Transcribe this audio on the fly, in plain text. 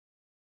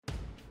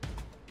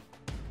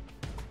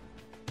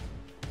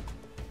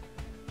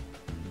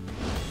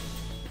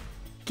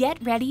get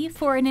ready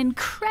for an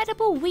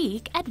incredible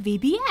week at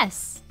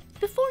VBS.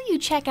 Before you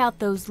check out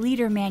those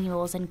leader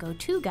manuals and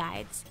go-to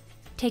guides,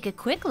 take a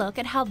quick look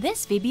at how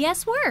this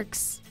VBS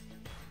works.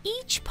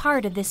 Each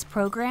part of this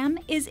program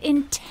is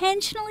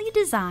intentionally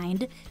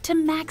designed to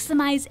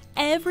maximize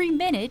every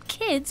minute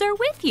kids are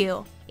with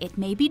you. It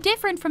may be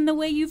different from the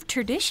way you've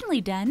traditionally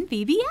done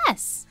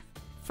VBS.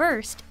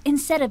 First,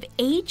 instead of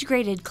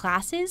age-graded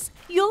classes,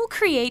 you'll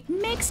create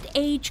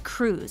mixed-age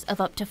crews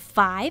of up to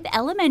 5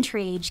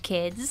 elementary-age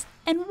kids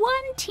and 1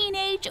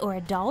 teenage or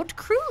adult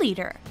crew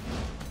leader.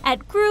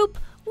 At Group,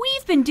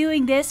 we've been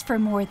doing this for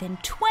more than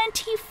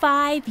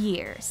 25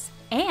 years,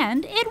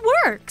 and it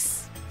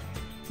works!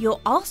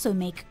 You'll also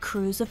make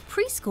crews of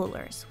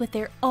preschoolers with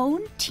their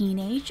own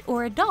teenage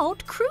or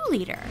adult crew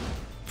leader.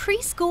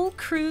 Preschool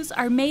crews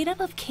are made up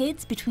of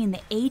kids between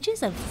the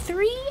ages of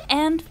 3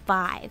 and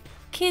 5,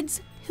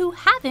 kids who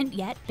haven't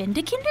yet been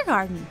to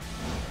kindergarten.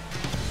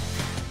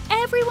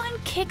 Everyone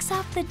kicks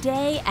off the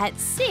day at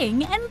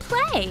Sing and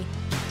Play.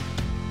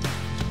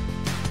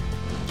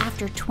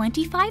 After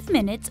 25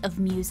 minutes of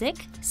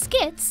music,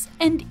 skits,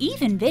 and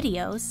even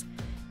videos,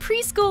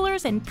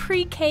 preschoolers and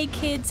pre-K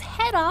kids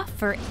head off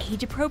for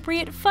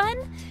age-appropriate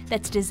fun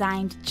that's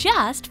designed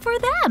just for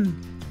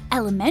them.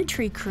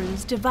 Elementary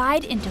crews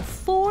divide into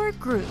 4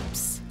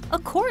 groups,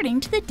 according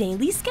to the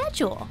daily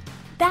schedule.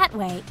 That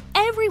way,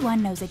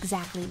 everyone knows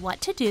exactly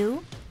what to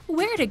do,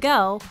 where to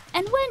go,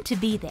 and when to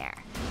be there.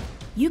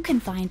 You can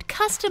find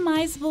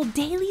customizable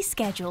daily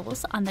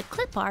schedules on the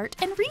Clip Art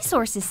and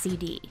Resources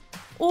CD,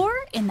 or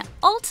in the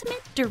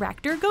Ultimate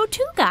Director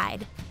Go-To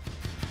Guide.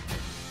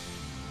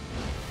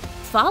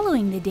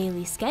 Following the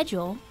daily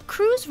schedule,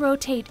 crews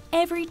rotate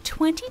every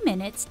 20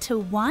 minutes to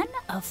one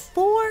of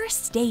 4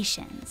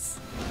 stations.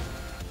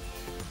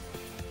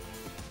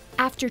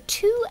 After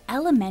 2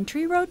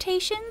 elementary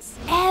rotations,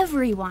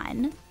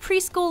 everyone,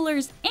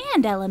 preschoolers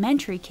and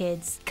elementary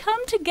kids,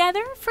 come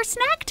together for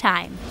snack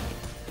time.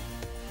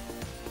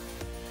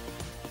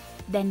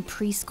 Then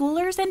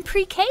preschoolers and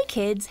pre-K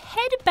kids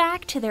head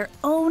back to their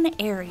own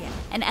area,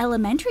 and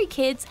elementary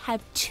kids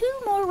have 2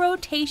 more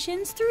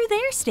rotations through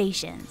their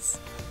stations.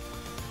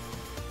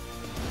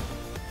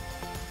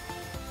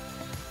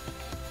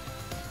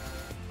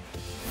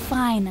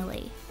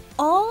 Finally,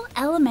 all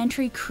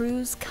elementary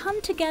crews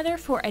come together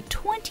for a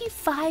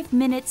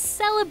 25-minute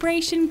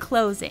celebration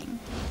closing.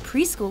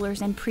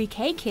 Preschoolers and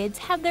pre-K kids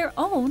have their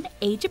own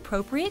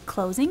age-appropriate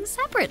closing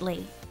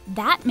separately.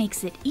 That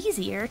makes it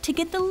easier to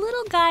get the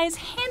little guys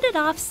handed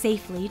off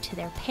safely to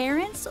their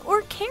parents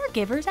or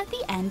caregivers at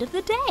the end of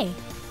the day.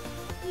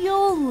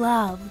 You'll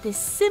love this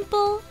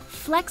simple,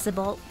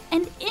 flexible,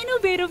 and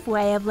innovative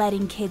way of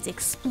letting kids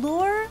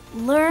explore,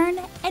 learn,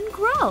 and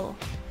grow.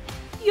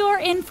 You're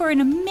in for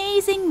an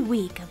amazing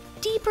week of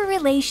deeper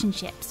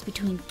relationships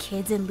between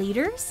kids and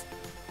leaders,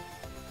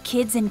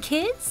 kids,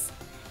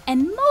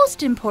 and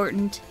most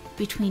important,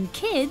 between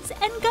kids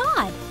and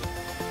God.